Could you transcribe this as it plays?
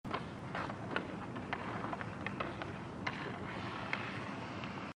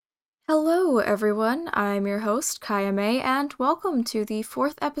Hello, everyone. I'm your host, Kaya May, and welcome to the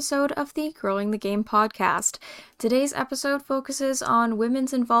fourth episode of the Growing the Game podcast. Today's episode focuses on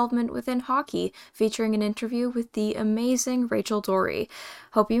women's involvement within hockey, featuring an interview with the amazing Rachel Doerrie.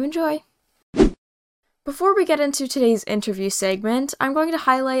 Hope you enjoy. Before we get into today's interview segment, I'm going to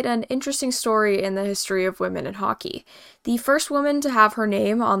highlight an interesting story in the history of women in hockey. The first woman to have her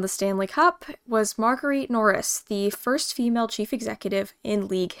name on the Stanley Cup was Marguerite Norris, the first female chief executive in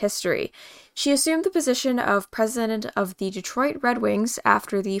league history. She assumed the position of president of the Detroit Red Wings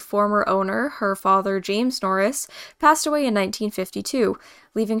after the former owner, her father James Norris, passed away in 1952,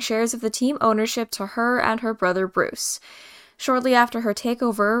 leaving shares of the team ownership to her and her brother Bruce. Shortly after her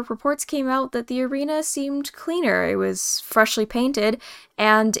takeover, reports came out that the arena seemed cleaner. It was freshly painted,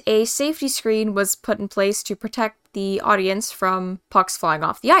 and a safety screen was put in place to protect the audience from pucks flying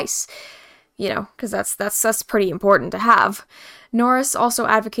off the ice. You know, because that's pretty important to have. Norris also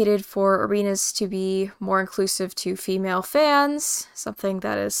advocated for arenas to be more inclusive to female fans, something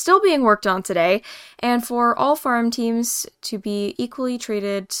that is still being worked on today, and for all farm teams to be equally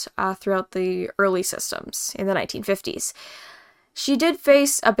treated throughout the early systems in the 1950s. She did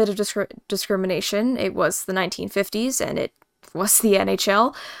face a bit of discrimination. It was the 1950s, and it was the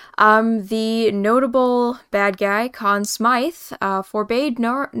NHL. The notable bad guy, Conn Smythe, forbade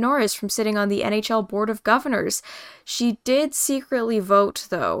Norris from sitting on the NHL Board of Governors. She did secretly vote,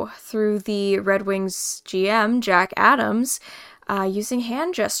 though, through the Red Wings GM, Jack Adams, using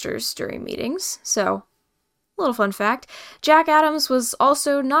hand gestures during meetings. So, little fun fact, Jack Adams was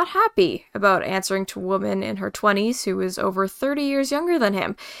also not happy about answering to a woman in her 20s who was over 30 years younger than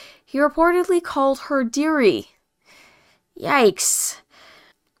him. He reportedly called her Doerrie. Yikes.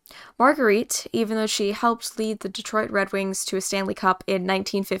 Marguerite, even though she helped lead the Detroit Red Wings to a Stanley Cup in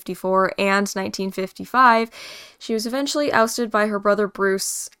 1954 and 1955, she was eventually ousted by her brother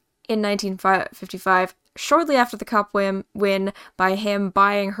Bruce in 1955, shortly after the Cup win by him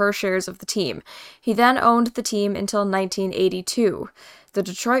buying her shares of the team. He then owned the team until 1982. The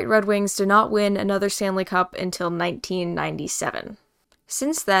Detroit Red Wings did not win another Stanley Cup until 1997.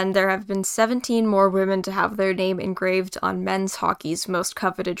 Since then, there have been 17 more women to have their name engraved on men's hockey's most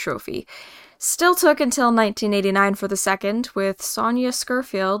coveted trophy. Still took until 1989 for the second, with Sonia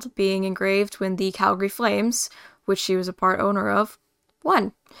Skurfield being engraved when the Calgary Flames, which she was a part owner of,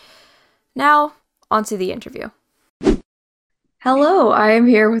 won. Now, onto the interview. Hello, I am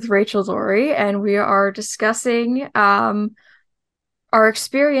here with Rachel Doerrie, and we are discussing our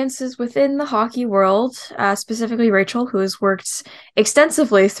experiences within the hockey world, specifically Rachel, who has worked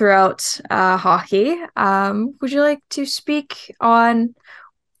extensively throughout hockey. Would you like to speak on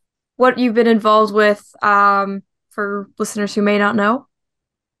what you've been involved with for listeners who may not know?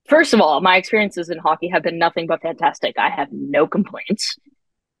 First of all, my experiences in hockey have been nothing but fantastic. I have no complaints.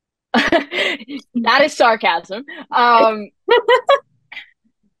 That is sarcasm.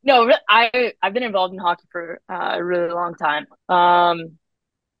 No, I've been involved in hockey for a really long time.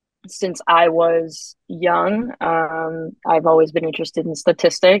 Since I was young, I've always been interested in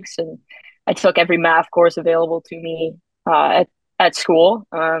statistics, and I took every math course available to me at school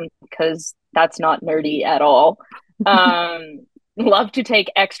because that's not nerdy at all. Love to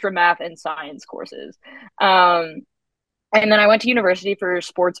take extra math and science courses. And then I went to university for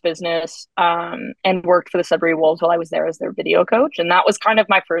sports business and worked for the Sudbury Wolves while I was there as their video coach. And that was kind of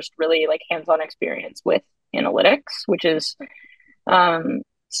my first really like hands-on experience with analytics, which is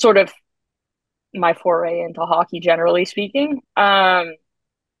sort of my foray into hockey, generally speaking. And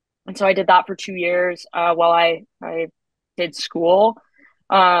so I did that for 2 years while I did school.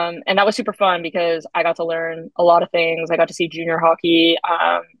 And that was super fun because I got to learn a lot of things. I got to see junior hockey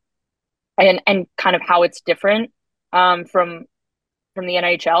and kind of how it's different from the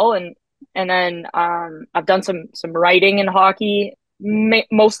NHL, and then I've done some writing in hockey,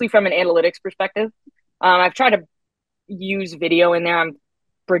 mostly from an analytics perspective. I've tried to use video in there. I'm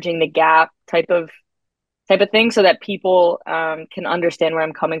bridging the gap type of thing so that people can understand where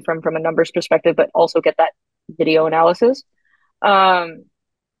I'm coming from a numbers perspective, but also get that video analysis. And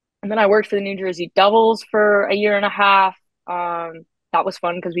then I worked for the New Jersey Devils for a year and a half. That was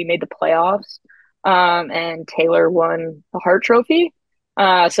fun because we made the playoffs. And Taylor won the Hart Trophy.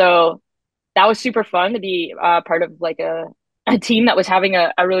 So that was super fun to be part of like a team that was having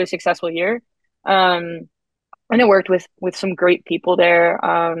a really successful year. And I worked with some great people there,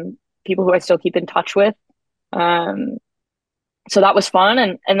 people who I still keep in touch with. So that was fun.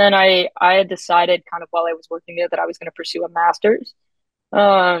 And then I had decided kind of while I was working there that I was going to pursue a master's.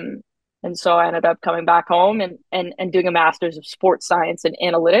 And so I ended up coming back home and doing a master's of sports science and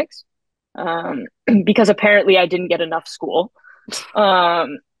analytics. Because apparently I didn't get enough school.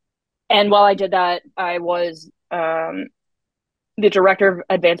 And while I did that, I was the director of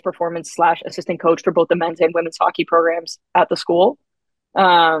advanced performance slash assistant coach for both the men's and women's hockey programs at the school.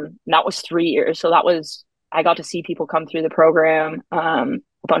 That was 3 years. So that was, I got to see people come through the program. A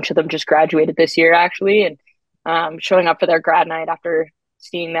bunch of them just graduated this year, actually. And showing up for their grad night after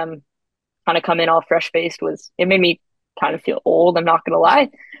seeing them kind of come in all fresh faced it made me kind of feel old. I'm not going to lie.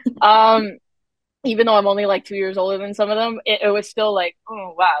 Um, Even though I'm only like 2 years older than some of them, it was still like,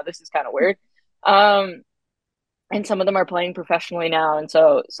 oh, wow, this is kind of weird. Um, and some of them are playing professionally now. And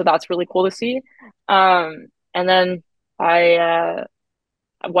so that's really cool to see. And then I,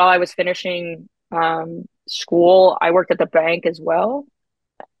 while I was finishing school, I worked at the bank as well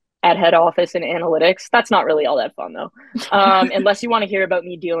at head office and analytics. That's not really all that fun though. Unless you want to hear about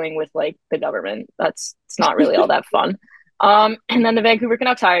me dealing with like the government, it's not really all that fun. And then the Vancouver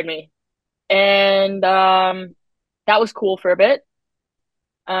Canucks hired me, and that was cool for a bit.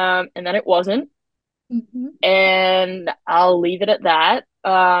 And then it wasn't, Mhm. and I'll leave it at that.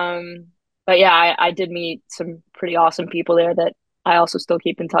 But yeah, I did meet some pretty awesome people there that I also still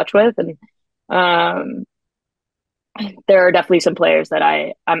keep in touch with, and um, there are definitely some players that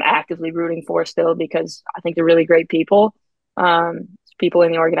I'm actively rooting for still because I think they're really great people. People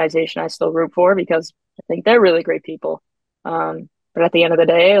in the organization I still root for because I think they're really great people. But at the end of the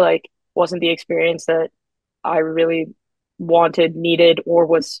day, like, wasn't the experience that I really wanted, needed, or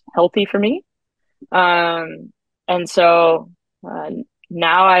was healthy for me. And so uh,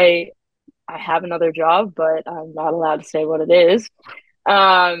 now I have another job, but I'm not allowed to say what it is.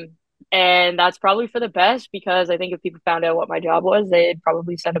 Um, and that's probably for the best because I think if people found out what my job was, they'd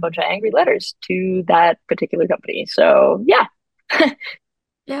probably send a bunch of angry letters to that particular company. So yeah.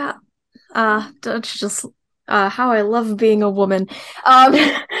 Yeah. That's just how I love being a woman. Um,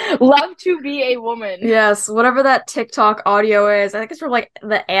 Love to be a woman. yes, whatever that TikTok audio is, I think it's from like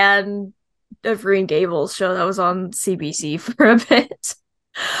the Anne of Green Gables show that was on CBC for a bit.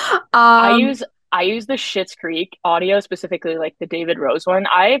 I Um, use I use the Schitt's Creek audio, specifically like the David Rose one.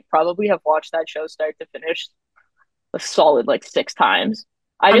 I probably have watched that show start to finish a solid like 6 times.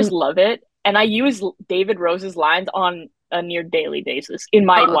 I just I'm love it. And I use David Rose's lines on a near daily basis in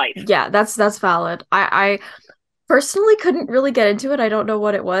my life. yeah, that's valid. I personally couldn't really get into it. I don't know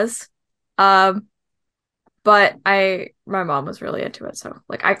what it was. Um, but my mom was really into it, so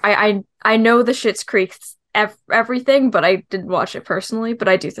like I know the Schitt's Creek everything, but I didn't watch it personally, but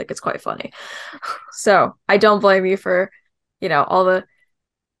I do think it's quite funny. So I don't blame you for, all the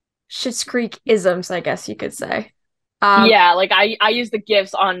Schitt's Creek isms, I guess you could say. Um, Yeah, like I use the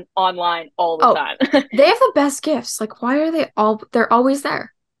gifs on online all the oh, time. they have the best gifts. Like, why are they're always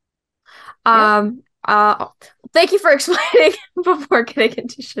there? Yep. Oh, thank you for explaining before getting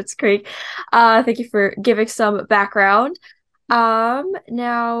into Schitt's Creek. Thank you for giving some background.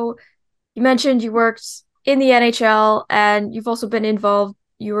 Now you mentioned you worked in the NHL and you've also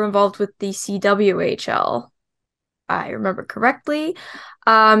you were involved with the CWHL. I remember correctly.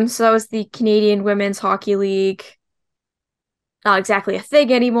 So that was the Canadian Women's Hockey League. Not exactly a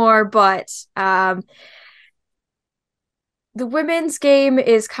thing anymore, but the women's game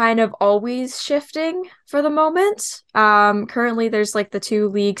is kind of always shifting for the moment. Currently, there's like the two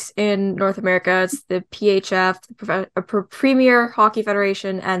leagues in North America. It's the PHF, the Premier Hockey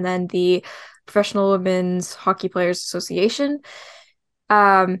Federation, and then the Professional Women's Hockey Players Association.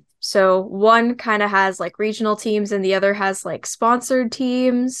 So one kind of has like regional teams, and the other has like sponsored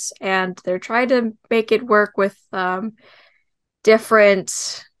teams, and they're trying to make it work with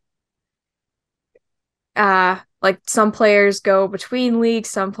different like some players go between leagues,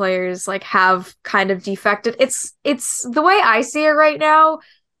 some players like have kind of defected. It's the way I see it right now.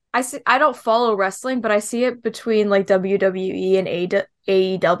 I don't follow wrestling, but I see it between like WWE and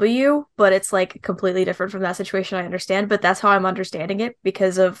AEW, but it's like completely different from that situation. I understand, but that's how I'm understanding it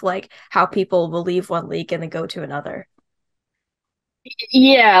because of like how people will leave one league and then go to another.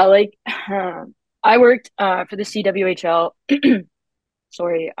 Yeah, like I worked for the CWHL.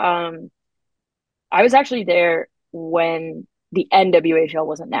 Sorry. I was actually there when the NWHL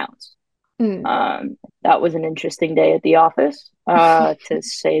was announced. Mm. That was an interesting day at the office, to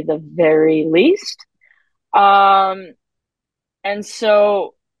say the very least. Um, and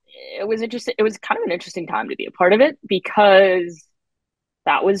so it was interesting. It was kind of an interesting time to be a part of it because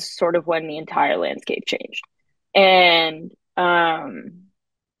that was sort of when the entire landscape changed. And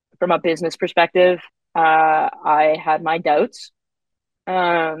from a business perspective, I had my doubts.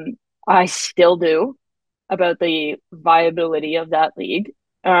 Um, I still do about the viability of that league,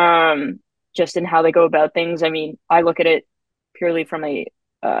 just in how they go about things. I mean, I look at it purely from a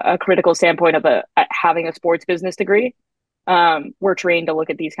critical standpoint of having a sports business degree. we're trained to look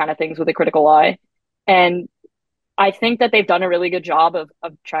at these kind of things with a critical eye. And I think that they've done a really good job of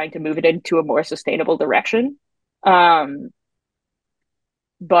trying to move it into a more sustainable direction. Um,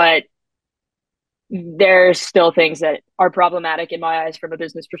 but there's still things that are problematic in my eyes from a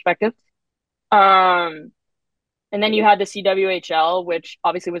business perspective. Um, and then you had the CWHL, which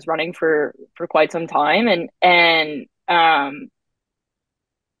obviously was running for quite some time, and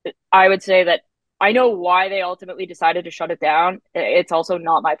I would say that I know why they ultimately decided to shut it down. It's also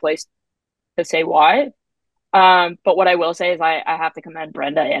not my place to say why. But what I will say is I have to commend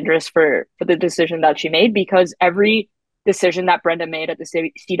Brenda Andress for the decision that she made, because every decision that Brenda made at the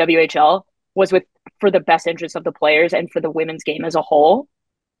CWHL was with for the best interest of the players and for the women's game as a whole.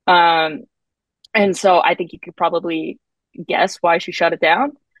 Um, and so I think you could probably guess why she shut it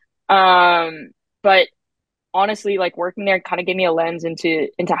down. But honestly, like working there kind of gave me a lens into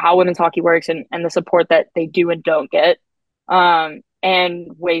how women's hockey works, and the support that they do and don't get, and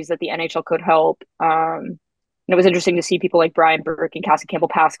ways that the NHL could help. And it was interesting to see people like Brian Burke and Cassie Campbell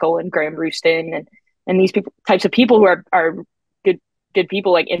Pascal and Graham Rouston and these people types of people who are good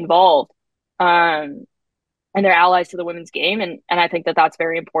people like involved. And they're allies to the women's game, and I think that that's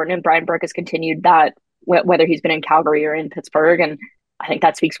very important. And Brian Burke has continued that, whether he's been in Calgary or in Pittsburgh, and I think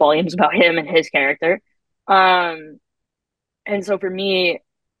that speaks volumes about him and his character. Um, and so for me,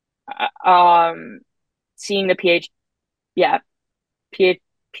 seeing the yeah,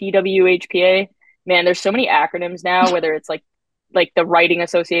 PWHPA, man, there's so many acronyms now. Whether it's like the Writing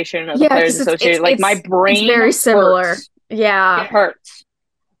Association or the Yeah, Players because Association, like my it's brain very similar. hurts. It Yeah. hurts.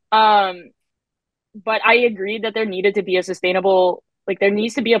 Um, but I agreed that there needed to be a sustainable, like there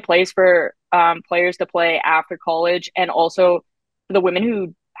needs to be a place for players to play after college, and also for the women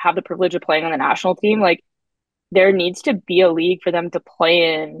who have the privilege of playing on the national team. Like there needs to be a league for them to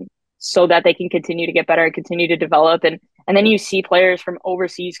play in so that they can continue to get better and continue to develop. And then you see players from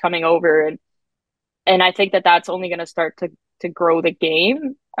overseas coming over, and I think that that's only going to start to grow the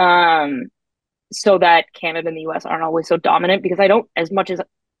game. So that Canada and the US aren't always so dominant, because I don't, as much as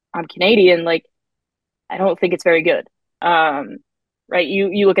I'm Canadian, like I don't think it's very good. Um, right?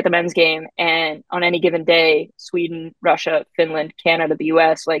 You look at the men's game, and on any given day, Sweden, Russia, Finland, Canada, the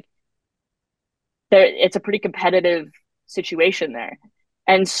US, like there, it's a pretty competitive situation there.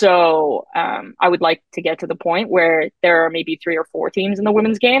 And so I would like to get to the point where there are maybe three or four teams in the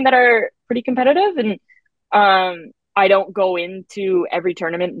women's game that are pretty competitive. And I don't go into every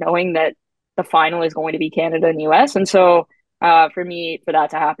tournament knowing that the final is going to be Canada and US. And so for me, for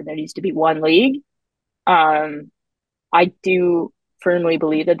that to happen, there needs to be one league. Um, I do firmly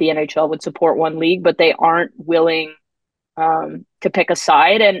believe that the NHL would support one league, but they aren't willing to pick a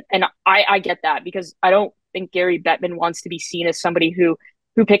side, and I get that, because I don't think Gary Bettman wants to be seen as somebody who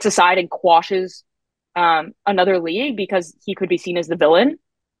picks a side and quashes another league, because he could be seen as the villain.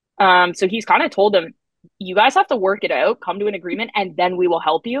 So he's kind of told them, you guys have to work it out, come to an agreement, and then we will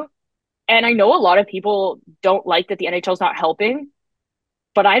help you. And I know a lot of people don't like that the NHL is not helping,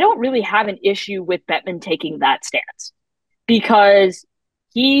 but I don't really have an issue with Bettman taking that stance, because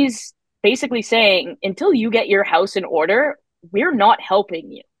he's basically saying, until you get your house in order, we're not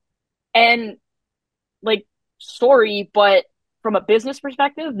helping you. And like, sorry, but from a business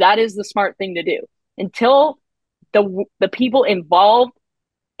perspective, that is the smart thing to do. Until the people involved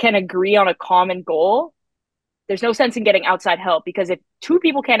can agree on a common goal, there's no sense in getting outside help, because if two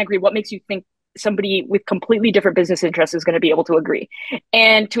people can't agree, what makes you think somebody with completely different business interests is going to be able to agree?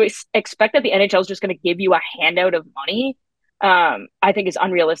 And to expect that the NHL is just going to give you a handout of money, I think is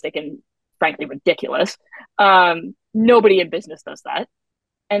unrealistic and frankly ridiculous. Nobody in business does that.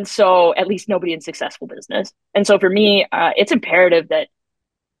 And so, at least nobody in successful business. And so, for me, it's imperative that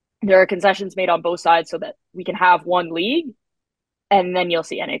there are concessions made on both sides so that we can have one league, and then you'll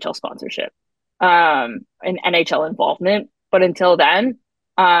see NHL sponsorship and NHL involvement. But until then,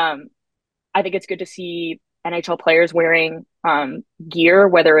 I think it's good to see NHL players wearing gear,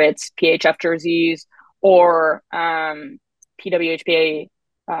 whether it's PHF jerseys or PWHPA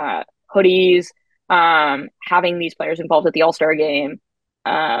hoodies, having these players involved at the All-Star game,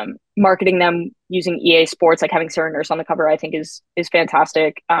 marketing them using EA Sports, like having Sarah Nurse on the cover, I think is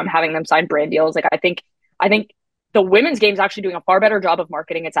fantastic. Having them sign brand deals, like I think the women's game is actually doing a far better job of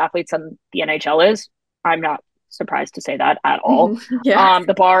marketing its athletes than the NHL is. I'm not surprised to say that at all. Yeah.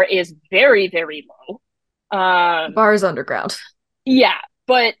 The bar is very, very low. Bar is underground. Yeah,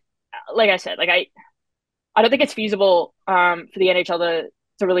 but like I said, like I don't think it's feasible for the NHL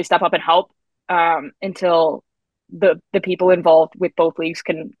to really step up and help until the people involved with both leagues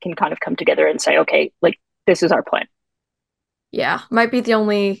can kind of come together and say, okay, like this is our plan. Yeah, might be the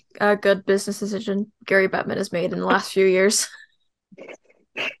only good business decision Gary Bettman has made in the last few years,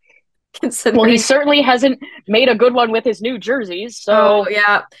 Well, he considering. certainly hasn't made a good one with his new jerseys, Oh, so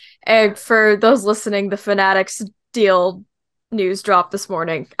yeah. And for those listening, the Fanatics deal news dropped this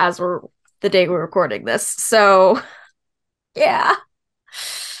morning as we're the day we're recording this. So, yeah.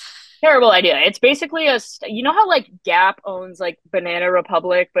 terrible idea. It's basically you know how like Gap owns like Banana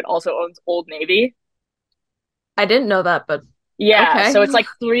Republic, but also owns Old Navy? I didn't know that, but Yeah, okay. so it's like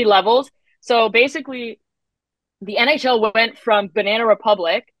three levels. So basically, the NHL went from Banana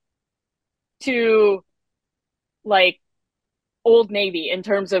Republic to like Old Navy in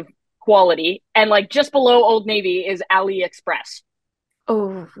terms of quality, and like just below Old Navy is AliExpress.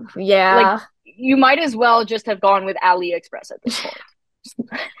 Oh, Like yeah. you might as well just have gone with AliExpress at this point.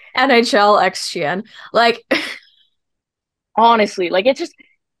 NHL XGN. Like, Honestly, like it's just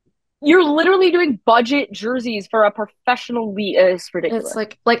you're literally doing budget jerseys for a professional league. It's it's ridiculous.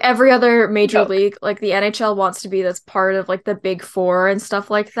 like every other major Joke. league, like the NHL wants to be this part of like the big four and stuff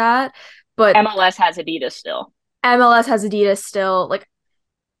like that. But MLS has Adidas still. MLS has Adidas still. Like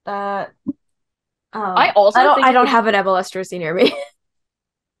that. I I also don't think I it don't would. have an MLS jersey near me.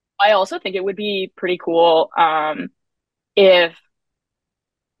 I also think it would be pretty cool if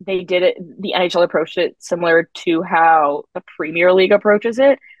they did it. The NHL approached it similar to how the Premier League approaches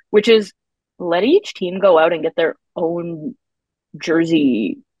it, which is let each team go out and get their own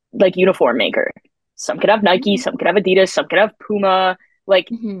jersey like uniform maker. Some could have Nike, some could have Adidas, some could have Puma, like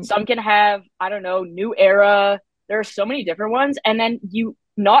Mhm. some can have, I don't know, New Era. There are so many different ones. And then you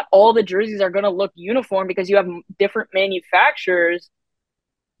not all the jerseys are going to look uniform because you have different manufacturers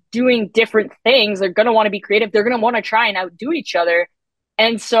doing different things. They're going to want to be creative. They're going to want to try and outdo each other.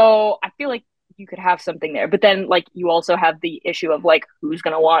 And so I feel like you could have something there. But then like you also have the issue of like who's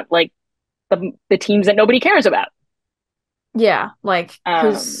going to want like the teams that nobody cares about. Yeah, like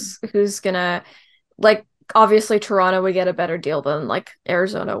Um who's gonna like obviously Toronto would get a better deal than like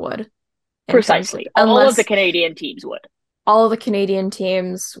Arizona would in terms of Precisely. All of the unless Canadian teams would. all of the Canadian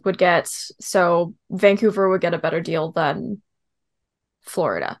teams would get so Vancouver would get a better deal than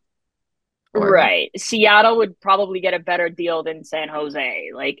Florida or Right. Seattle would probably get a better deal than San Jose.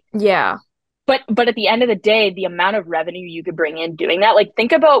 Like yeah. but at the end of the day, the amount of revenue you could bring in doing that, like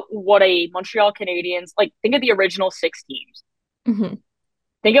think about what a Montreal Canadiens, like think of the original six teams. Hmm.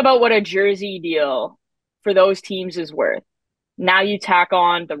 Think about what a jersey deal for those teams is worth. Now you tack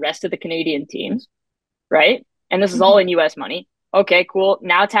on the rest of the Canadian teams, right? And this is all Hmm. in US money. Okay, cool.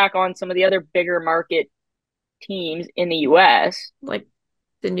 Now tack on some of the other bigger market teams in the US. Like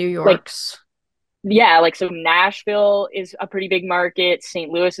the New Like Yorks, yeah, like so Nashville is a pretty big market. St.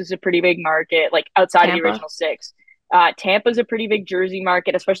 Louis is a pretty big market, like outside of the Tampa, original six. Tampa's a pretty big jersey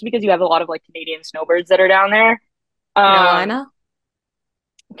market, especially because you have a lot of like Canadian snowbirds that are down there. Um, Carolina.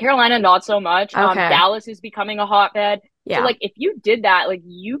 Carolina, not so much. Okay. Dallas is becoming a hotbed. So Yeah, like if you did that, like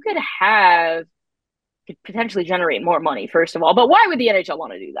you could potentially generate more money, first of all. But why would the NHL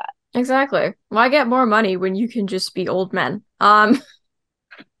want to do that? exactly. Why get more money when you can just be old men?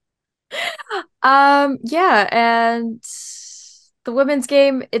 Yeah, and the women's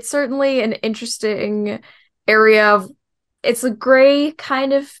game, it's certainly an interesting area of it's a gray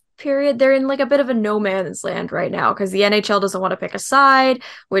kind of period. They're in like a bit of a no man's land right now because the NHL doesn't want to pick a side,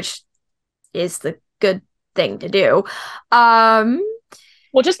 which is the good thing to do. Um,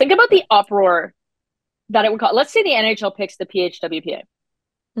 Well, just think about the uproar that it would cause. Let's say the NHL picks the PHWPA,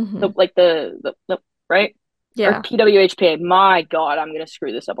 the mhm. like the right or Yeah. PWHPA. My God, I'm gonna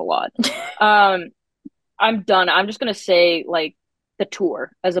screw this up a lot. Um, I'm done. I'm just gonna say like the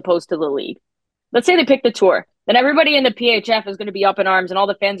tour as opposed to the league. Let's say they pick the tour, then everybody in the PHF is gonna be up in arms, and all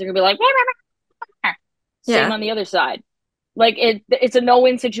the fans are gonna be like, same Yeah. on the other side. Like it's a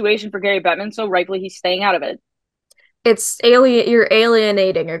no-win situation for Gary Bettman, so rightfully he's staying out of it. You're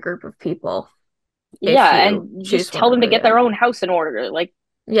alienating a group of people if Yeah, you and choose just one tell them over to the get their other. own house in order. Like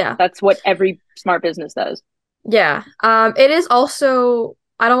Yeah. that's what every smart business does. Yeah. It is also,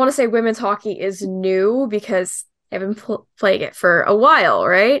 I don't want to say women's hockey is new because I've been playing it for a while,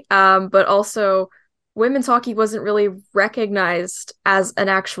 right? But also women's hockey wasn't really recognized as an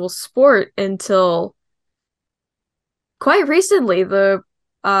actual sport until quite recently. The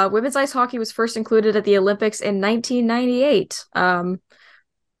women's ice hockey was first included at the Olympics in 1998,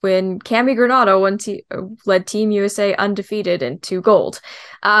 when Cami Granado led Team USA undefeated into gold.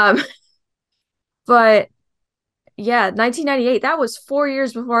 Um, but yeah, 1998, that was 4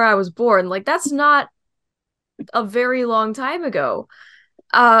 years before I was born. Like, that's not a very long time ago.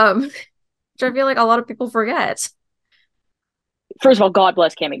 Which I feel like a lot of people forget. First of all, God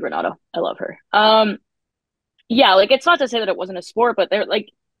bless Cami Granado. I love her. yeah, like it's not to say that it wasn't a sport, but they're like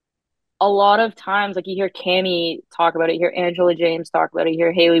a lot of times, like you hear Cami talk about it, you hear Angela James talk about it, you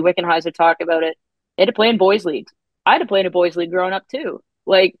hear Haley Wickenheiser talk about it. They had to play in boys' leagues. I had to play in a boys' league growing up too.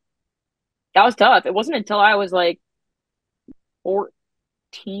 Like that was tough. It wasn't until I was like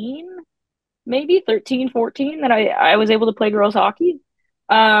 14, maybe 13, 14 that I was able to play girls hockey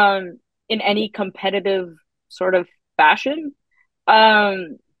in any competitive sort of fashion.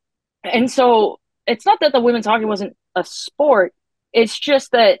 Um, and so it's not that the women's hockey wasn't a sport. It's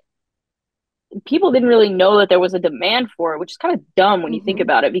just that people didn't really know that there was a demand for it, which is kind of dumb when you think Hmm.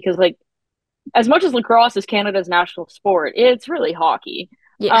 about it, because like as much as lacrosse is Canada's national sport, it's really hockey.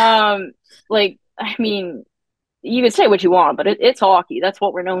 Yeah. Um, like I mean, you can say what you want, but it's hockey. That's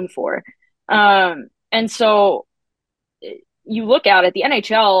what we're known for. And so you look at it, the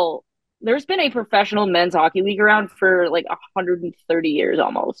NHL. There's been a professional men's hockey league around for like 130 years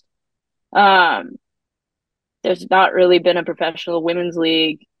almost. Um, there's not really been a professional women's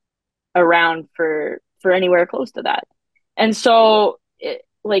league around for anywhere close to that. And so,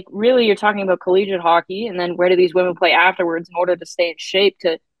 like, really, you're talking about collegiate hockey, and then where do these women play afterwards in order to stay in shape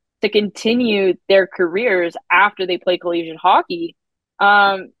to continue their careers after they play collegiate hockey?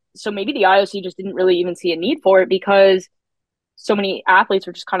 So maybe the IOC just didn't really even see a need for it because so many athletes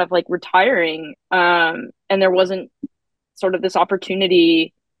were just kind of like retiring, and there wasn't sort of this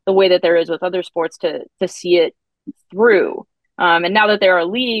opportunity the way that there is with other sports to see it through. And now that there are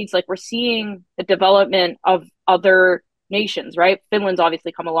leagues, like we're seeing the development of other nations, right? Finland's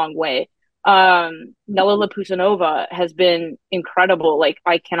obviously come a long way. Nella Lapusanova has been incredible. Like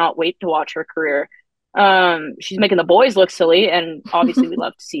I cannot wait to watch her career. She's making the boys look silly, and obviously we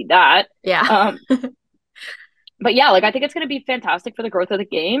love to see that. Yeah. Um, but yeah, like I think it's going to be fantastic for the growth of the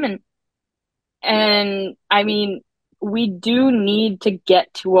game, and I mean, we do need to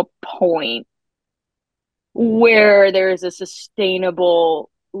get to a point where there is a sustainable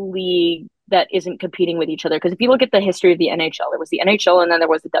league that isn't competing with each other. Because if you look at the history of the NHL, there was the NHL and then there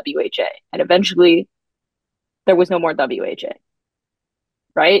was the WHA, and eventually there was no more WHA,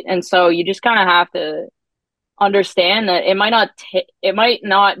 right? And so you just kind of have to understand that it might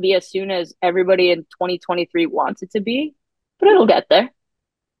not be as soon as everybody in 2023 wants it to be, but it'll get there.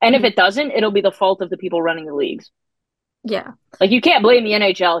 And if Yeah. it doesn't, it'll be the fault of the people running the leagues. Yeah. Like you can't blame the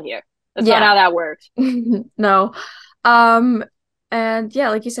NHL here. That's not Yeah. how that works. No. Um, and yeah,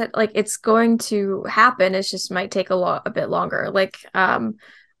 like you said, like it's going to happen. It just might take a bit longer.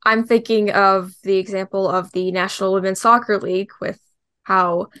 I'm thinking of the example of the National Women's Soccer League with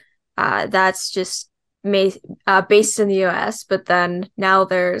how that's just made based in the US, but then now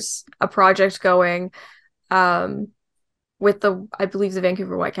there's a project going um with I believe the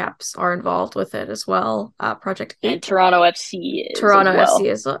Vancouver Whitecaps are involved with it as well. Project And 8. Toronto FC is as Toronto FC well.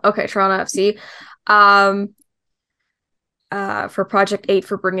 is okay, Toronto FC. Um, for Project 8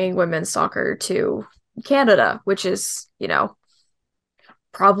 for bringing women's soccer to Canada, which is,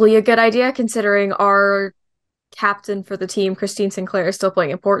 probably a good idea considering our captain for the team, Christine Sinclair, is still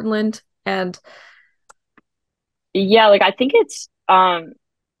playing in Portland. And Yeah, like I think it's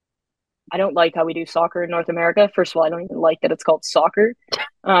I don't like how we do soccer in North America. First of all, I don't even like that it's called soccer.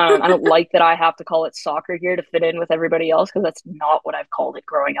 I don't like that I have to call it soccer here to fit in with everybody else because that's not what I've called it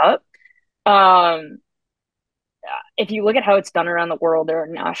growing up. Um, if you look at how it's done around the world, there are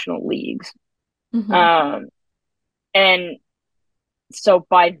national leagues. Mhm. Um, and so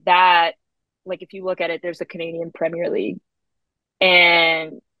by that, like if you look at it, there's the Canadian Premier League,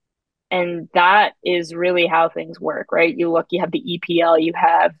 and that is really how things work, right? You have the EPL, you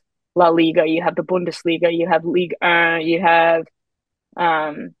have La Liga, you have the Bundesliga, you have Ligue 1, you have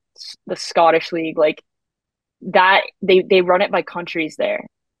um the Scottish League, like that they run it by countries there.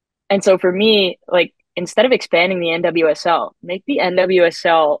 And so for me, like instead of expanding the NWSL, make the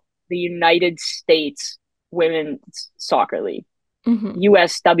NWSL the United States Women's Soccer League, Mhm.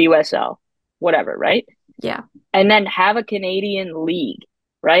 USWSL, whatever, right? Yeah. And then have a Canadian league,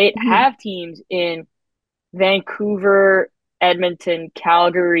 right? Mhm. Have teams in Vancouver, Edmonton,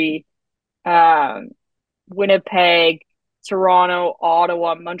 Calgary, um, Winnipeg, Toronto,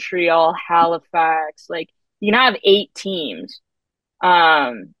 Ottawa, Montreal, Halifax. Like you can have 8 teams.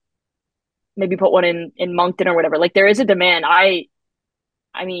 Um, maybe put one in Moncton or whatever. Like there is a demand. I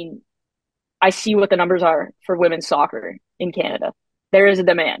mean, I see what the numbers are for women's soccer in Canada. There is a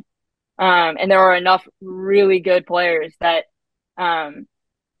demand. And there are enough really good players that um,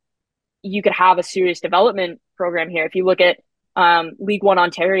 you could have a serious development program here. If you look at League One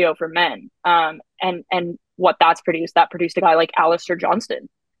Ontario for men, and what that's produced, that produced a guy like Alistair Johnston,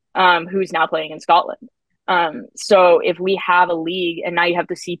 who's now playing in Scotland. So if we have a league and now you have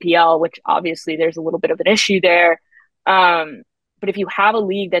the CPL, which obviously there's a little bit of an issue there. But if you have a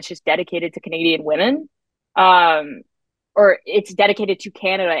league that's just dedicated to Canadian women, um, or it's dedicated to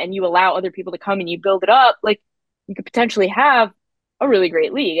Canada and you allow other people to come and you build it up, like you could potentially have a really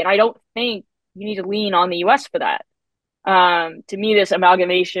great league. And I don't think you need to lean on the US for that. To me, this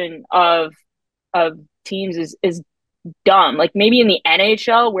amalgamation of teams is dumb. Like maybe in the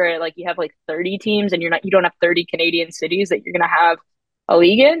NHL where like you have like 30 teams and you don't have 30 Canadian cities that you're gonna have a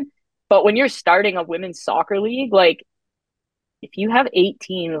league in. But when you're starting a women's soccer league, like if you have 8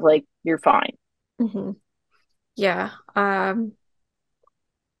 teams, like you're fine. Hmm. Yeah. I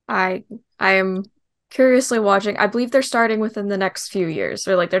I am curiously watching. I believe they're starting within the next few years.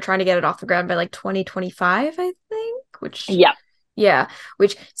 Or like they're trying to get it off the ground by like 2025, I think, which Yeah. yeah,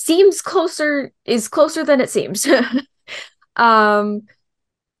 which seems closer is closer than it seems. Um,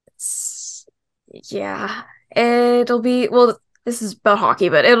 s- yeah, it'll be well, this is about hockey,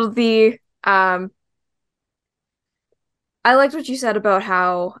 but it'll be I liked what you said about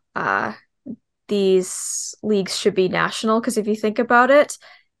how these leagues should be national because if you think about it,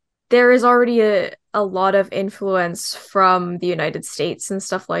 there is already a lot of influence from the United States and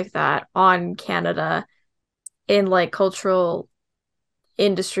stuff like that on Canada in like cultural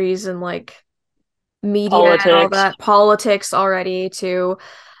industries and like media and all Politics. that, politics already too.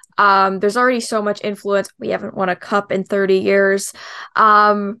 There's already so much influence. We haven't won a cup in 30 years.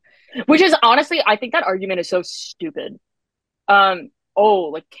 Um, Which is honestly, I think that argument is so stupid. Oh,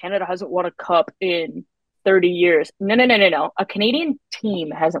 like Canada hasn't won a cup in 30 years. No, no, no, no, no. A Canadian team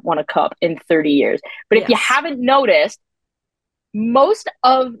hasn't won a cup in 30 years. But if you yes. haven't noticed, most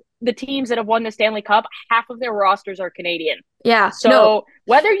of the teams that have won the Stanley Cup, half of their rosters are Canadian. Yeah, no. So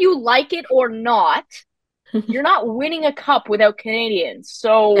whether you like it or not, you're not winning a cup without Canadians.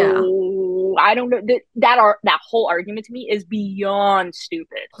 Yeah. So I don't know that whole argument to me is beyond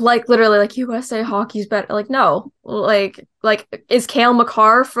stupid. Like literally like USA hockey's better. Like no. Like is Cale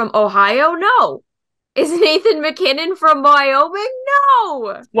Makar from Ohio? No. Is Nathan McKinnon from Wyoming?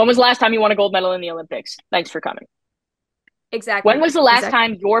 No. When was the last time you won a gold medal in the Olympics? Thanks for coming. When Exactly. was the last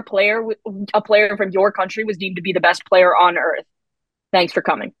Exactly. time a player from your country, was deemed to be the best player on earth? Thanks for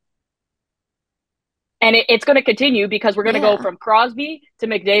coming. And it's going to continue because we're going to go Yeah. from Crosby to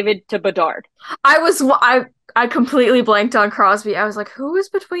McDavid to Bedard. I completely blanked on Crosby. I was like, who is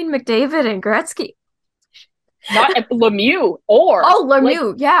between McDavid and Gretzky? Not Lemieux or Oh, like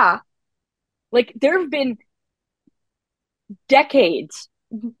Lemieux. Yeah. there have been decades,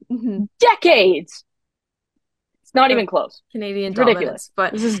 Mhm. decades. It's not Of even close. Canadian It's ridiculous. dominance.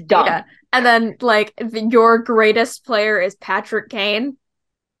 But This is dumb. yeah. And then like your greatest player is Patrick Kane.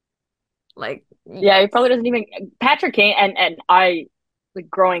 Like, Yeah, he yikes. probably doesn't even Patrick Kane and I like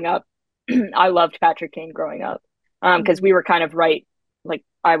growing up, I loved Patrick Kane growing up. Because Mhm. we were kind of right, like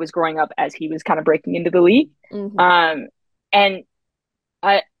I was growing up as he was kind of breaking into the league. Mhm. Um, and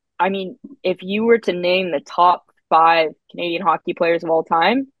I I mean, if you were to name the top 5 Canadian hockey players of all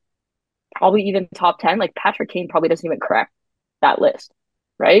time, probably even top 10, like Patrick Kane probably doesn't even crack that list,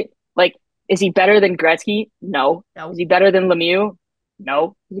 right? Like, is he better than Gretzky? No. Is No. he better than Lemieux?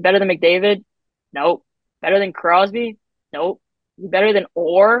 No. Is he better than McDavid? Nope. Better than Crosby? Nope. Is he better than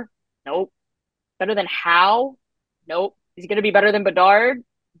Orr? Nope. Better than Howe? Nope. Is he going to be better than Bedard?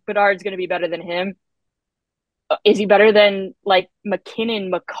 Bedard's going to be better than him. Is he better than like McKinnon,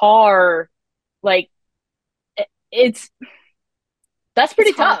 McCarr? Like, it's that's It's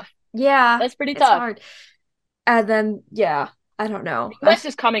pretty hard. tough. Yeah, That's pretty it's tough. hard. And then yeah, I don't know. The U.S.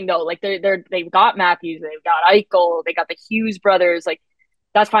 is coming though. Like they've got Matthews, they've got Eichel, they got the Hughes brothers. Like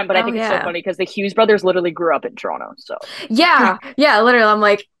that's fine, but I Oh think it's so yeah. funny because the Hughes brothers literally grew up in Toronto. So Yeah. Yeah, literally I'm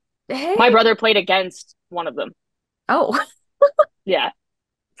like, my hey. brother played against one of them. Oh. Yeah,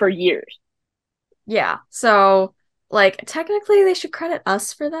 for years. Yeah. So like technically they should credit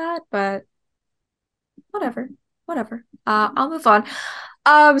us for that, but whatever. Whatever. I'll move on.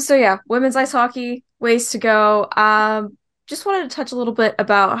 So yeah, women's ice hockey, ways to go. Just wanted to touch a little bit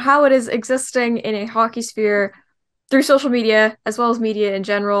about how it is existing in a hockey sphere through social media as well as media in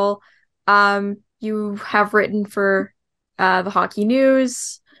general. You have written for the Hockey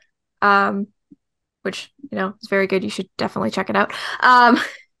News, um, which is very good. You should definitely check it out.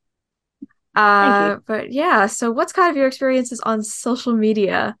 Thank you. But yeah, so what's kind of your experiences on social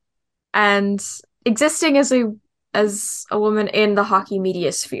media and existing as a woman in the hockey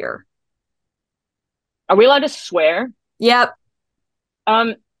media sphere? Are we allowed to swear? Yep,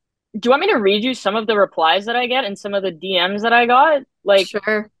 Um, do you want me to read you some of the replies that I get and some of the DMs that I got? Like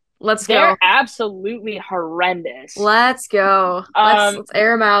sure. Let's they're go. absolutely horrendous. Let's go. Let's Um, let's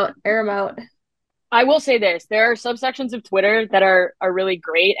air them out. Air them out. I will say this. There are subsections of Twitter that are really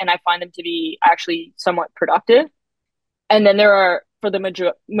great and I find them to be actually somewhat productive. And then there are for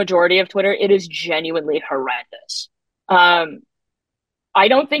the majority of Twitter, it is genuinely horrendous. Um, I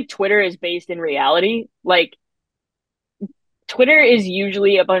don't think Twitter is based in reality. Like Twitter is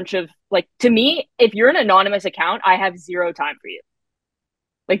usually a bunch of like to me, if you're an anonymous account, I have zero time for you.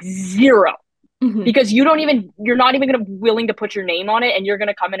 Like zero. Mhm. Because you're not even gonna willing to put your name on it and you're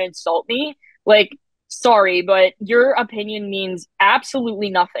gonna come and insult me. Like, sorry, but your opinion means absolutely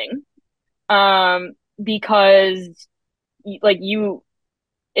nothing. Um, because like you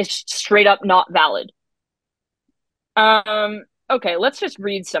it's straight up not valid. Okay, let's just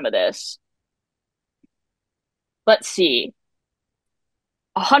read some of this. Let's see.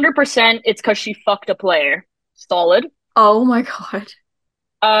 100% it's because she fucked a player. Solid. Oh my God.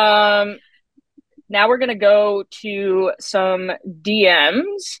 Um, Now we're gonna go to some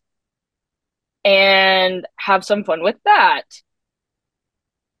DMs and have some fun with that.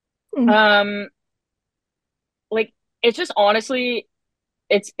 Mm. Um, like it's just honestly,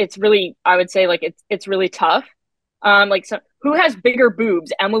 it's really I would say like it's really tough. Like so, who has bigger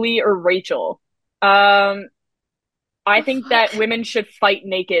boobs, Emily or Rachel? Um, I The think fuck? that women should fight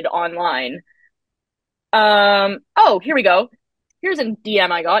naked online. Oh, here we go. Here's a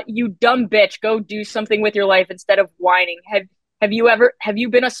DM I got. You dumb bitch, go do something with your life instead of whining. Have you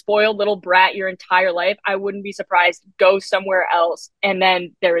been a spoiled little brat your entire life? I wouldn't be surprised. Go somewhere else. And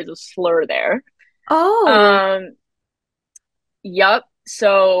then there is a slur there. Oh, Um, Yup.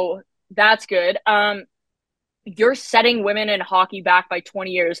 So that's good. You're setting women in hockey back by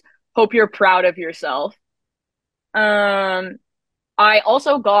 20 years. Hope you're proud of yourself. Um, I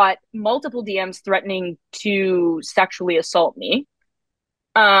also got multiple DMs threatening to sexually assault me.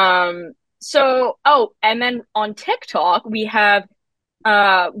 And then on TikTok, we have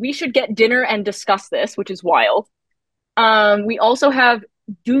we should get dinner and discuss this, which is wild. We also have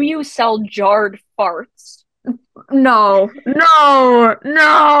do you sell jarred farts? no, no,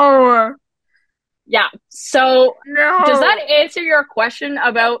 no, Yeah. So does that no. answer your question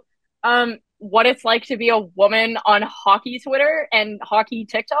about what it's like to be a woman on hockey Twitter and hockey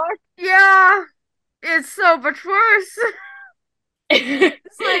TikTok? Yeah, it's so much worse.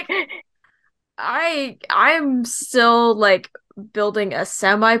 It's like I'm still like building a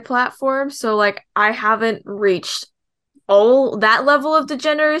semi platform, so like I haven't reached all that level of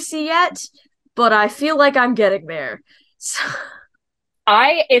degeneracy yet, but I feel like I'm getting there. So,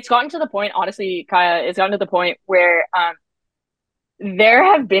 I it's gotten to the point, honestly, Kaya, it's gotten to the point where there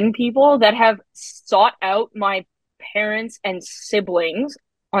have been people that have sought out my parents and siblings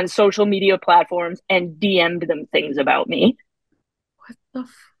on social media platforms and DM'd them things about me. what the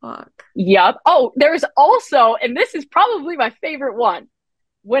fuck? Yep. Oh, there's also, and this is probably my favorite one.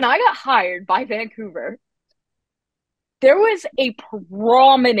 When I got hired by Vancouver, there was a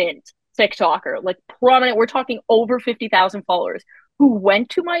prominent TikToker, like prominent, we're talking over 50,000 followers, who went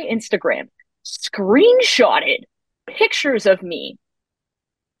to my Instagram, screenshotted pictures of me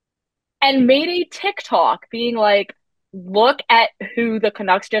and made a TikTok being like, look at who the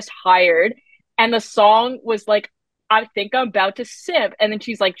Canucks just hired. And the song was like, I think I'm about to simp. And then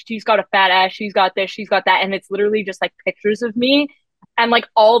she's like, she's got a fat ass, she's got this, she's got that. And it's literally just like pictures of me. And like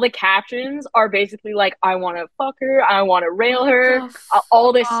all the captions are basically like, I want to fuck her, I want to rail What her, the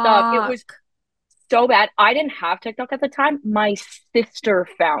all this stuff. It was fuck? so bad. I didn't have TikTok at the time. My sister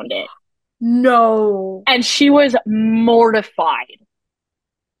found it No. and she was mortified.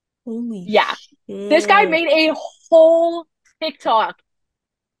 Holy Yeah. This guy shit. made a whole TikTok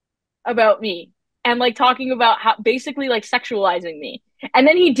about me and like talking about how basically like sexualizing me. And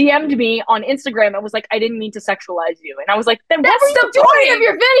then he DM'd me on Instagram and was like, I didn't mean to sexualize you. And I was like, then what were That's you the point of doing?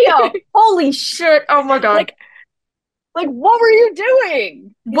 your video. Holy shit. Oh my God. like, like, what were you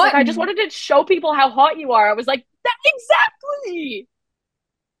doing? He's like, What? I just wanted to show people how hot you are. I was like, that exactly.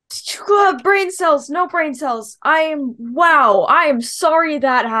 Brain cells, no brain cells. Wow. I am sorry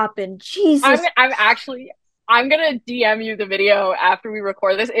that happened. Jesus. I'm actually I'm gonna DM you the video after we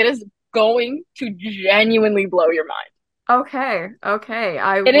record this. It is going to genuinely blow your mind. Okay. Okay.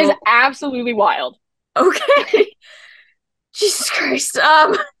 I It is will. absolutely wild. Okay. Jesus Christ.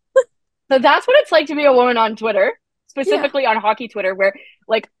 So that's what it's like to be a woman on Twitter, Yeah. specifically on hockey Twitter, where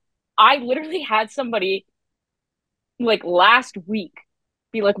like I literally had somebody like last week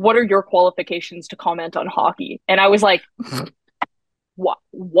be like, "What are your qualifications to comment on hockey?" And I was like, "What?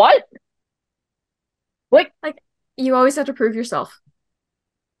 What? Like?" Like, you always have to prove yourself.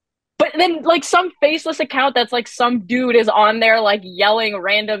 But then like some faceless account that's like some dude is on there like yelling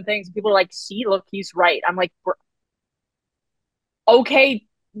random things. People are like, "See, look, he's right." I'm like, "Okay,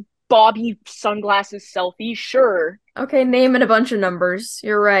 Bobby sunglasses selfie, sure. Okay, naming a bunch of numbers.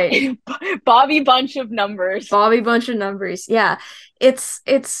 You're right. Bobby bunch of numbers. Bobby bunch of numbers. Yeah. It's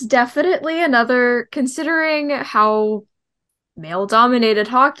definitely another considering how male dominated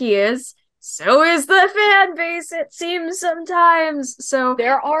hockey is, so is the fan base, it seems sometimes. So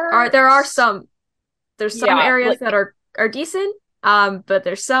There are there are some yeah, areas like that are decent, but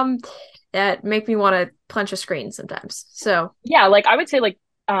there's some that make me want to punch a screen sometimes. So yeah, like I would say like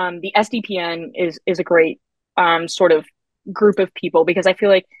the SDPN is a great sort of group of people because I feel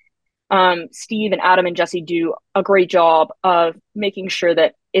like Steve and Adam and Jesse do a great job of making sure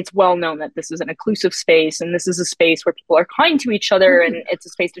that it's well known that this is an inclusive space and this is a space where people are kind to each other and mhm. it's a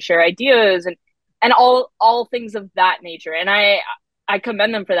space to share ideas and all things of that nature. And I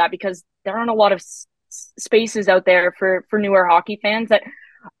commend them for that because there aren't a lot of spaces out there for newer hockey fans that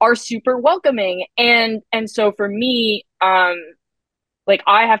are super welcoming. And so for me, like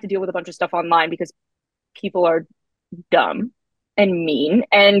I have to deal with a bunch of stuff online because people are dumb and mean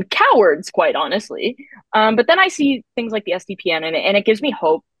and cowards, quite honestly. But then I see things like the SDPN and it gives me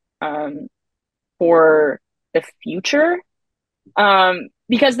hope for the future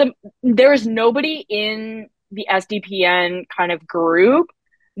because there's nobody in the SDPN kind of group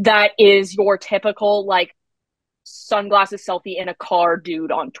that is your typical like sunglasses selfie in a car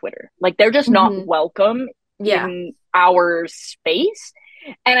dude on Twitter. Like they're just not Mhm. welcome Yeah. in our space.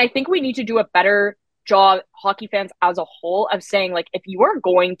 And I think we need to do a better job, hockey fans as a whole, of saying like if you are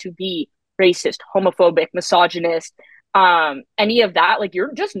going to be racist, homophobic, misogynist, any of that, like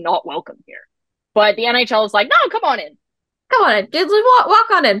you're just not welcome here. But the NHL is like, no, come on in. Come on, kids,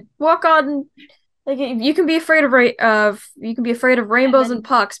 walk on in. Walk on. Like you can be afraid of you can be afraid of And rainbows and then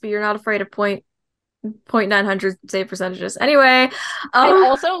pucks, but you're not afraid of point 900 save percentages. Anyway, and um,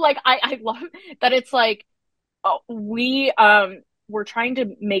 also like I love that it's like we we're trying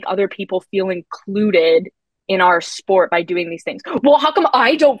to make other people feel included in our sport by doing these things. Well, how come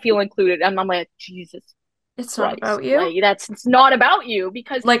I don't feel included? And I'm like, Jesus it's not Christ, about you. like that's it's not about you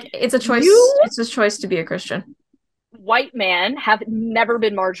because Like it's a choice. you, It's a choice to be a Christian. white man, have never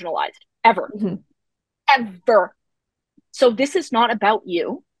been marginalized ever, Hmm. ever. So this is not about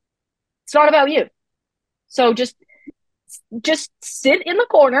you. It's not about you. So just sit in the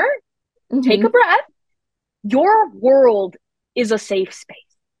corner, take a Hmm. breath. Your world is a safe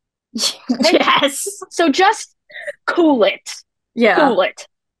space. Okay? Yes. So just cool it. Yeah. Cool it.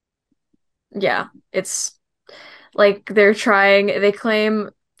 Yeah. It's like they're trying. They claim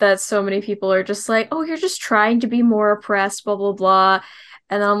that so many people are just like, oh, you're just trying to be more oppressed, blah blah blah.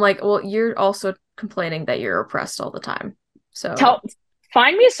 And I'm like, well, you're also complaining that you're oppressed all the time. So Tell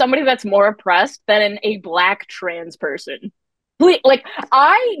Find me somebody that's more oppressed than a black trans person. Please, like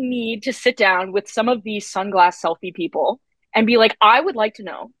I need to sit down with some of these sunglass selfie people and be like, I would like to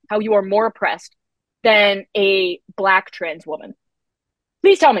know how you are more oppressed than a black trans woman.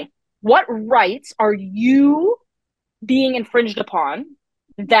 Please tell me, what rights are you being infringed upon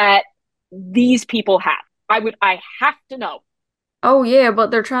that these people have? I have to know. oh yeah, but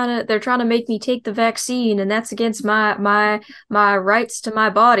they're trying to make me take the vaccine and that's against my rights to my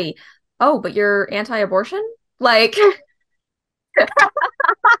body. Oh, but you're anti-abortion? Like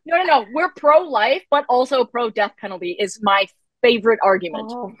No, no, no. We're pro life, but also pro death penalty is my favorite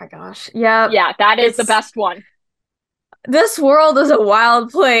argument. oh my gosh. Yeah, Yeah, that is the it's best one. this world is a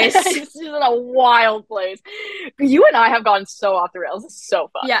wild place. This is a wild place. You and I have gone so off the rails. It's so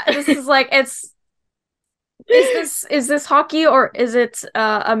Yeah, fun. this is like it's is this hockey or is it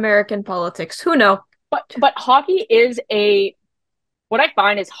American politics? Who know? But hockey is a what I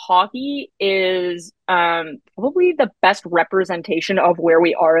find is hockey is probably the best representation of where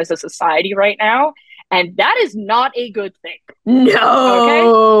we are as a society right now, and that is not a good thing. Okay,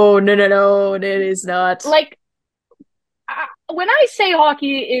 No, no, no, no, it is not. like when I say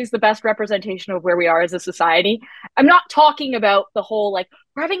hockey is the best representation of where we are as a society, I'm not talking about the whole like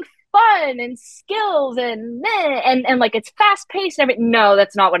we're having fun and skills and like it's fast paced and everything. No,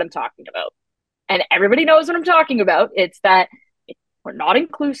 that's not what I'm talking about. And everybody knows what I'm talking about. It's that we're not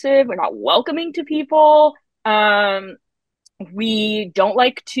inclusive, we're not welcoming to people. Um, we don't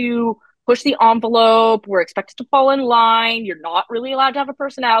like to push the envelope. We're expected to fall in line. You're not really allowed to have a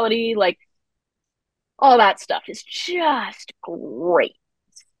personality. Like all that stuff is just great.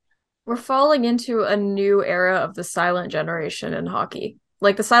 We're falling into a new era of the silent generation in hockey.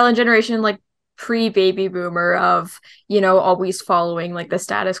 Like the silent generation, like pre-baby boomer of, always following like the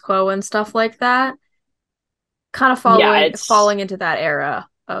status quo and stuff like that. Kind of Yeah, falling into that era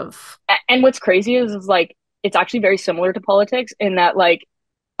of and what's crazy is like it's actually very similar to politics in that like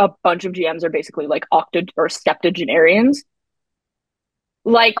a bunch of GMs are basically like octo or septuagenarians.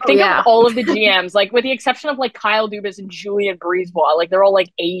 Like, Oh think of yeah. all of the GMs, like with the exception of like Kyle Dubas and Julian Breezeball, like they're all like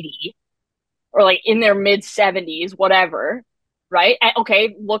 80 or like in their mid 70s, whatever, right? And,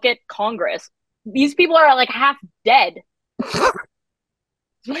 okay, look at Congress. These people are like half dead.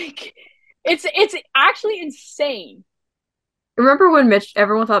 Like, it's actually insane. Remember when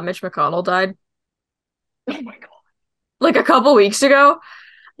everyone thought Mitch McConnell died? Oh my god. Like a couple weeks ago?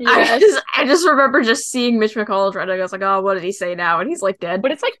 Yes. I just remember just seeing Mitch McConnell trending. I was like, oh, what did he say now? And he's like dead.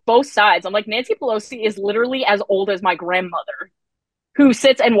 But it's like both sides. I'm like, Nancy Pelosi is literally as old as my grandmother, who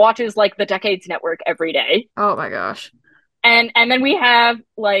sits and watches like the Decades Network every day. Oh my gosh. And then we have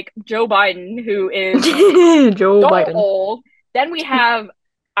like Joe Biden, who is Joe so Biden. old. Then we have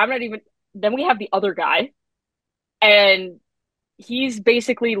I'm not even then we have the other guy, and he's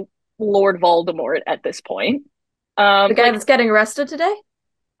basically Lord Voldemort at this point. The guy that's getting arrested today?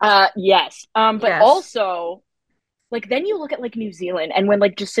 Yes. But Yes. also like then you look at like New Zealand and when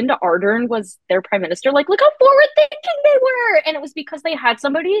like Jacinda Ardern was their prime minister, like look how forward thinking they were. And it was because they had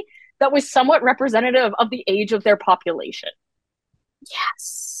somebody that was somewhat representative of the age of their population.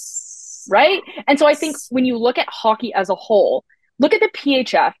 Yes. Right. And so I think Yes. when you look at hockey as a whole, look at the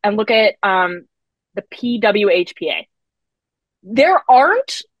PHF and look at the PWHPA. There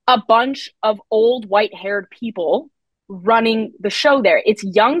aren't a bunch of old white haired people running the show there. It's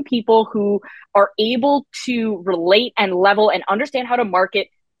young people who are able to relate and level and understand how to market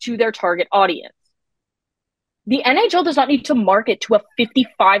to their target audience. The NHL does not need to market to a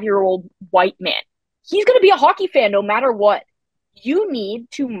 55-year-old white man. He's going to be a hockey fan no matter what. You need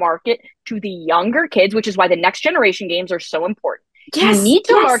to market to the younger kids, which is why the next generation games are so important. You Yes. need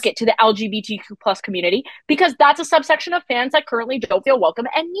to Yes. market to the LGBTQ plus community because that's a subsection of fans that currently don't feel welcome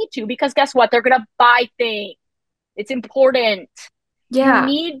and need to because guess what? They're going to buy things. It's important. You Yeah.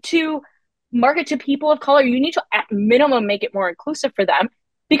 need to market to people of color. You need to, at minimum, make it more inclusive for them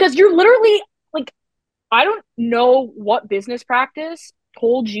because you're literally like, I don't know what business practice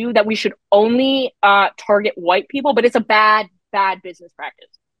told you that we should only target white people, but it's a bad business practice.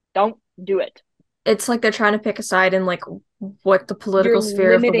 Don't do it. It's like they're trying to pick a side in like what the You're political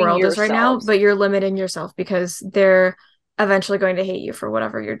sphere of the limiting world is right now, yourselves. but you're limiting yourself because they're eventually going to hate you for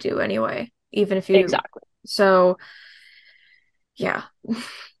whatever you do anyway, even if you. Exactly. So, yeah,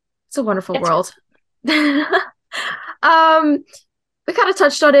 it's a wonderful It's world. Um, we kind of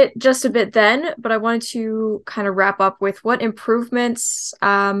touched on it just a bit then, but I wanted to kind of wrap up with what improvements.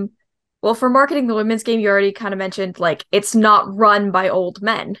 Well, for marketing the women's game, you already kind of mentioned like it's not run by old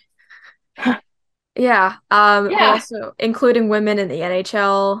men. Yeah. But yeah. also including women in the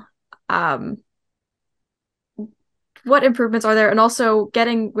NHL. Um, what improvements are there? And also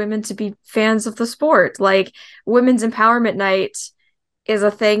getting women to be fans of the sport. Like women's empowerment night is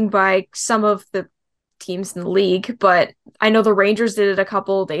a thing by some of the teams in the league, but I know the Rangers did it a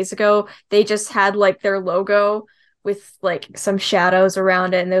couple days ago. They just had like their logo with like some shadows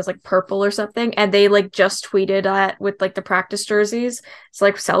around it and there's like purple or something and they like just tweeted at with like the practice jerseys. It's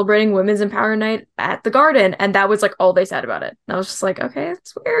like celebrating women's empowerment night at the Garden and that was like all they said about it. And I was just like, okay,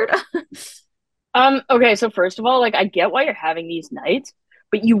 it's weird. Okay, so first of all, like I get why you're having these nights,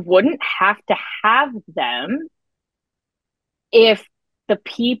 but you wouldn't have to have them if the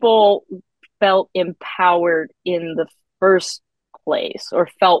people felt empowered in the first place or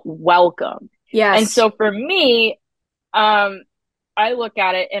felt welcome. And Yes. so for me, um, I look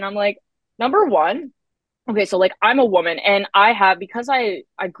at it and I'm like, number one, okay, so like I'm a woman and I have because I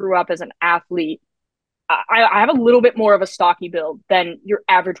grew up as an athlete, I have a little bit more of a stocky build than your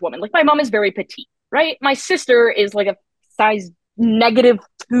average woman. Like my mom is very petite, right? My sister is like a size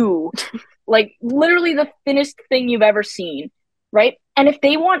 -2, like literally the thinnest thing you've ever seen, right? And if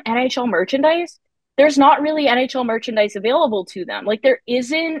they want NHL merchandise, there's not really NHL merchandise available to them. Like there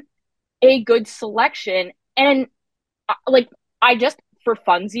isn't a good selection. And like I just for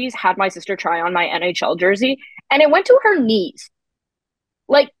funsies had my sister try on my NHL jersey and it went to her knees.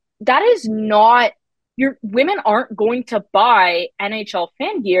 Like that is not your women aren't going to buy NHL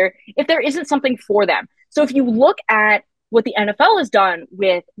fan gear if there isn't something for them. So if you look at what the NFL has done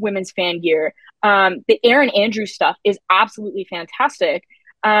with women's fan gear, the Aaron Andrews stuff is absolutely fantastic.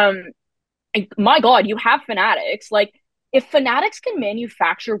 Um, my God, you have Fanatics. Like if Fanatics can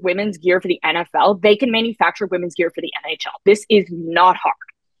manufacture women's gear for the NFL, they can manufacture women's gear for the NHL. This is not hard.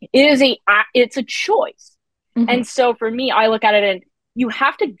 It's a choice. Mhm. And so for me, I look at it and you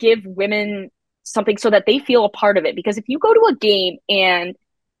have to give women something so that they feel a part of it. Because if you go to a game and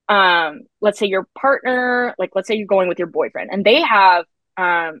let's say your partner, like let's say you're going with your boyfriend and they have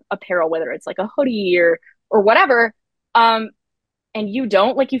apparel, whether it's like a hoodie or whatever, and you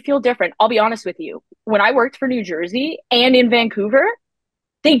don't, like you feel different. I'll be honest with you. When I worked for New Jersey and in Vancouver,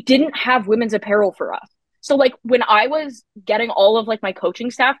 they didn't have women's apparel for us. So like when I was getting all of like my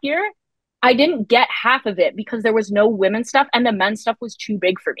coaching staff gear, I didn't get half of it because there was no women's stuff and the men's stuff was too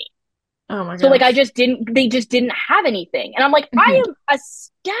big for me. Oh my So like I gosh. just didn't they just didn't have anything. And I'm like, Mhm. I am a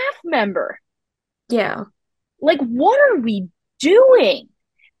staff member. Yeah. Like what are we doing?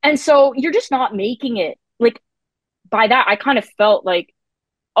 And so you're just not making it. Like by that I kind of felt like,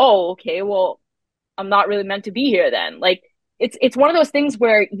 oh, okay, well, I'm not really meant to be here then. Like it's one of those things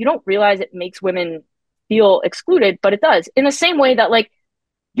where you don't realize it makes women feel excluded, but it does. In the same way that like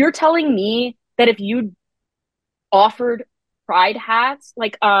you're telling me that if you offered pride hats,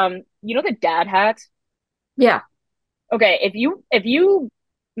 like the dad hats. Yeah. Okay, if you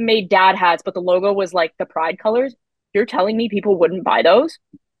made dad hats but the logo was like the pride colors, you're telling me people wouldn't buy those?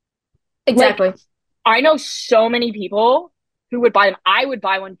 Like Exactly. I know so many people who would buy them. I would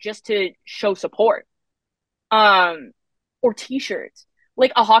buy one just to show support. Um, or t-shirts.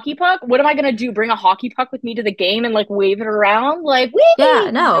 Like a hockey puck, what am I gonna do? Bring a hockey puck with me to the game and like wave it around? Like, Yeah,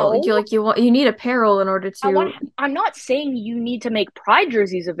 wait, no. no. You need apparel in order I want to. I'm not saying you need to make pride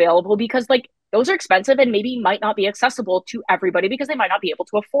jerseys available because like those are expensive and maybe might not be accessible to everybody because they might not be able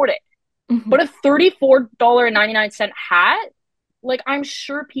to afford it. Mhm. But a $34.99 hat, like I'm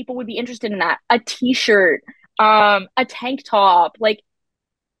sure people would be interested in that. A t-shirt, a tank top, like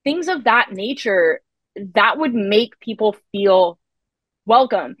things of that nature that would make people feel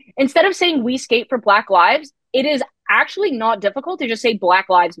welcome. Instead of saying we skate for Black lives, it is actually not difficult to just say Black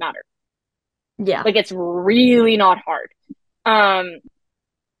lives matter. Yeah. Like it's really not hard. Um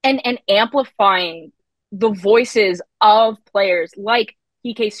and amplifying the voices of players like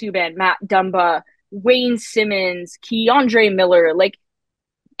PK Subban, Matt Dumba, Wayne Simmons, Keandre Miller, like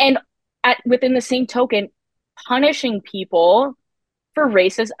and at within the same token, punishing people for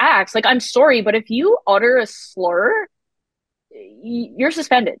racist acts. Like I'm sorry, but if you utter a slur, you're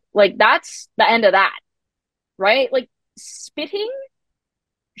suspended. Like that's the end of that, right? Like spitting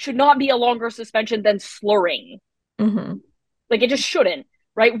should not be a longer suspension than slurring. Hmm. Like it just shouldn't,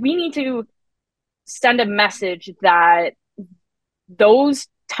 right? We need to send a message that those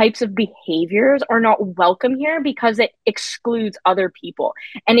types of behaviors are not welcome here because it excludes other people.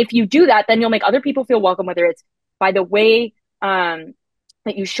 And if you do that, then you'll make other people feel welcome, whether it's by the way that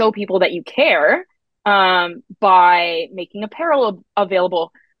you show people that you care, by making apparel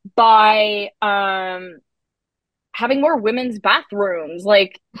available, by having more women's bathrooms.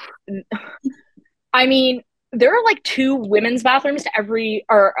 Like, I mean, there are like two women's bathrooms to every,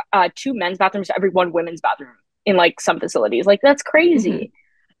 or two men's bathrooms to every one women's bathroom in like some facilities. Like, that's Hmm. crazy.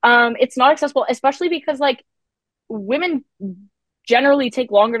 It's not accessible, especially because like women generally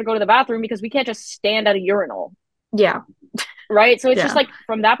take longer to go to the bathroom because we can't just stand at a urinal, Yeah. right? So it's just Yeah. like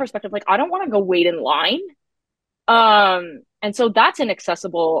from that perspective, like I don't want to go wait in line. And so that's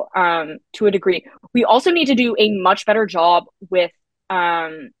inaccessible to a degree. We also need to do a much better job with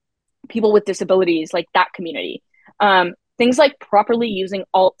people with disabilities, like that community. Things like properly using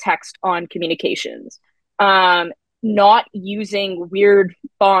alt text on communications, not using weird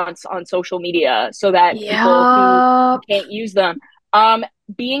fonts on social media so that people who Yep. can't use them, um,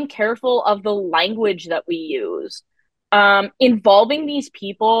 being careful of the language that we use, involving these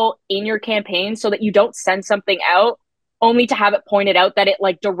people in your campaign so that you don't send something out only to have it pointed out that it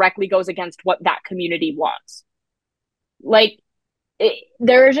like directly goes against what that community wants. Like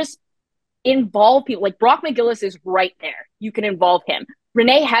there are just involve people like Brock McGillis is right there. You can involve him.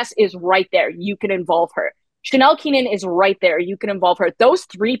 Renee Hess is right there. You can involve her. Chanel Keenan is right there. You can involve her. Those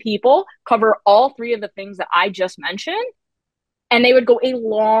three people cover all three of the things that I just mentioned, and they would go a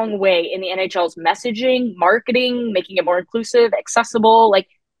long way in the NHL's messaging, marketing, making it more inclusive, accessible. Like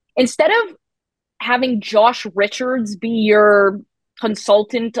instead of having Josh Richards be your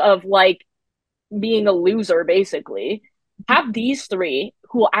consultant of like being a loser, basically, have these three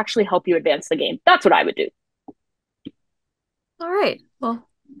who will actually help you advance the game. That's what I would do. All right. Well,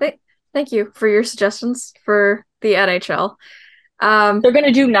 thank you for your suggestions for the NHL. Um, They're going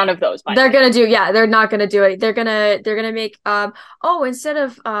to do none of those, by the they're way. gonna do, yeah, they're not gonna do it. They're gonna make oh, instead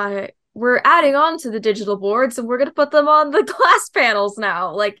of we're adding on to the digital boards and we're gonna put them on the glass panels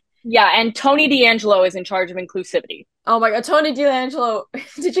now. Like, Yeah, and Tony D'Angelo is in charge of inclusivity. oh my God, Tony D'Angelo,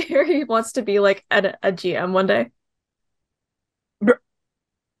 did you hear he wants to be like a GM one day?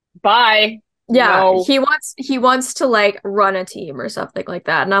 Bye. Yeah, No. he wants to like run a team or something like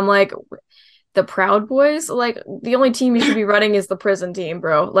that. And I'm like, the Proud Boys? Like the only team you should be running is the prison team,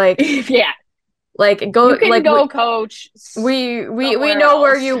 bro. Yeah, Go you can like go coach we somewhere know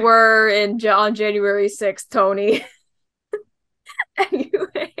where else. you were on January 6th, Tony.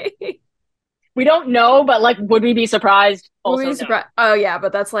 Anyway. We don't know, but like, would we be surprised? Would we Also, be no. surprised? Oh yeah,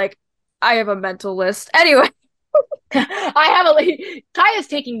 but that's like I have a mental list. Anyway, I have a Kaya's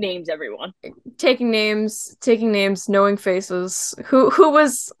taking names, everyone. taking names, knowing faces. Who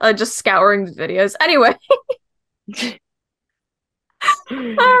was just scouring the videos? Anyway,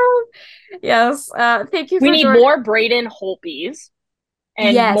 um, yes. Thank you We for need joining. more Braden Holtbys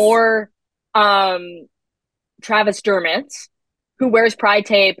and Yes, more um Travis Dermotts, who wears pride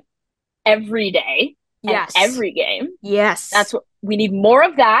tape every day and yes, every game. That's yes, what we need, more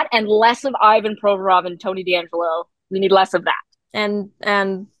of that and less of Ivan Provorov and Tony D'Angelo. We need less of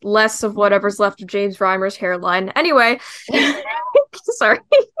and less of whatever's left of James Reimer's hairline. Anyway, that. sorry.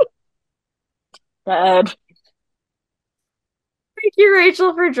 Bad. Thank you,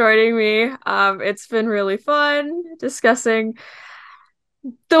 Rachel, for joining me. It's been really fun discussing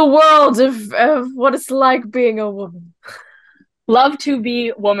the world of what it's like being a woman. Love to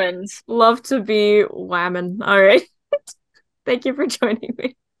be woman's. Love to be whammon. All right. Thank you for joining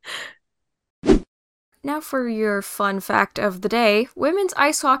me. Now for your fun fact of the day, women's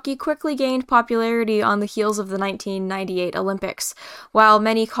ice hockey quickly gained popularity on the heels of the 1998 Olympics. While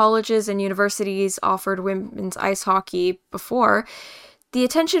many colleges and universities offered women's ice hockey before, the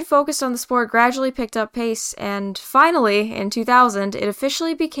attention focused on the sport gradually picked up pace, and finally, in 2000, it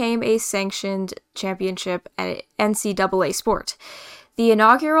officially became a sanctioned championship NCAA sport. The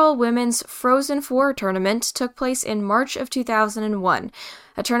inaugural Women's Frozen Four tournament took place in March of 2001,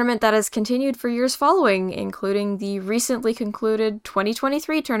 a tournament that has continued for years following, including the recently concluded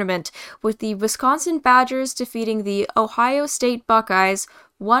 2023 tournament, with the Wisconsin Badgers defeating the Ohio State Buckeyes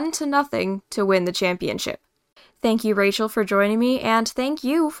 1-0 to win the championship. Thank you, Rachel, for joining me, and thank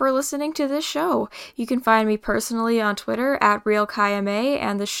you for listening to this show. You can find me personally on Twitter at RealKayame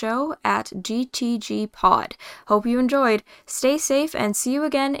and the show at GTGPod. Hope you enjoyed. Stay safe and see you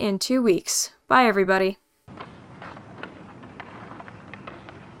again in 2 weeks. Bye, everybody.